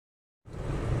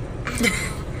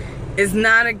It's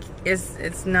not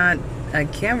a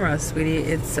camera, sweetie.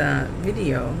 It's a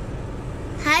video.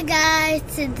 Hi guys,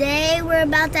 today we're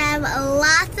about to have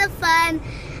lots of fun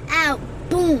at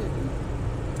Boom.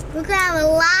 We're gonna have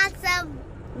lots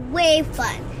of wave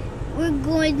fun. We're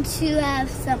going to have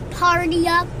some party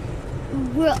up.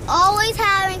 We're always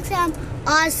having some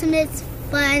awesomest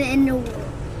fun in the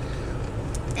world.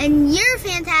 And you're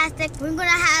fantastic. We're gonna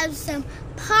have some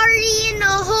party in the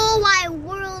whole wide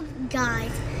world,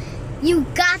 guys. You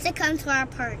got to come to our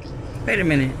party. Wait a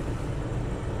minute.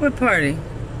 What party?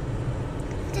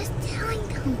 Just telling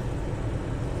them.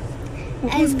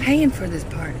 Well, who's paying for this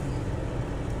party?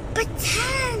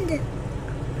 Pretend.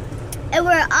 And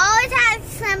we're always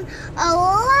having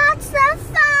lots of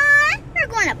fun. We're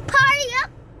going to party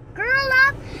up, girl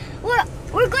up.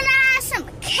 We're going to have some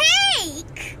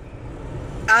cake.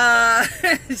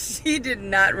 She did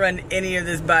not run any of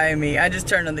this by me. I just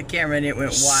turned on the camera and it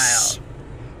went wild.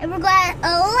 And we're going to have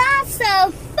lots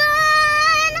of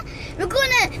fun. We're going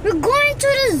to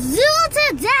the zoo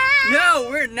today. No,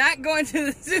 we're not going to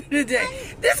the zoo today.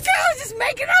 This girl is just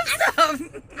making up stuff.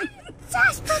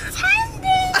 Just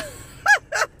pretending.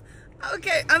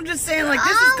 Okay, I'm just saying, like,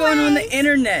 this is going on the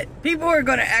internet. People are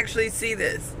going to actually see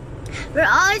this. We're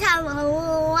always having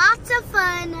lots of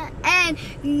fun, and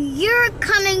you're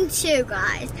coming too,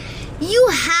 guys. You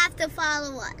have to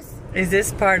follow us. Is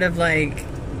this part of, like,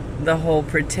 the whole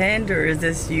pretend, or is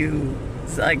this you,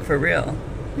 like, for real?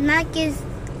 Like is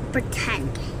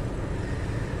pretending,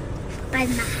 but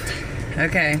not.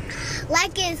 Okay.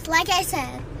 Like I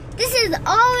said, this is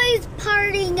always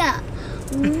partying up.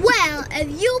 Well,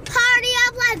 if you party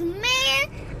up like me,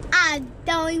 I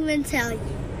don't even tell you.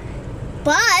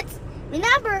 But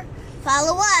remember,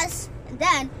 follow us, and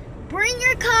then bring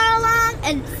your car along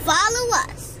and follow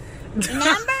us.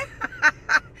 Remember?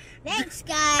 Thanks,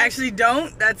 guys. Actually,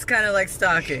 don't. That's kind of like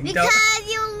stalking. Because don't.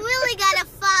 you really gotta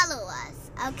follow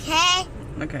us, okay?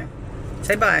 Okay.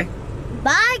 Say bye.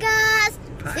 Bye, guys.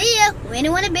 Bye. See ya. We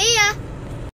don't want to be ya.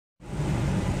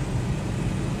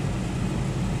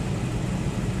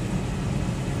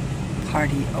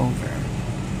 Party over.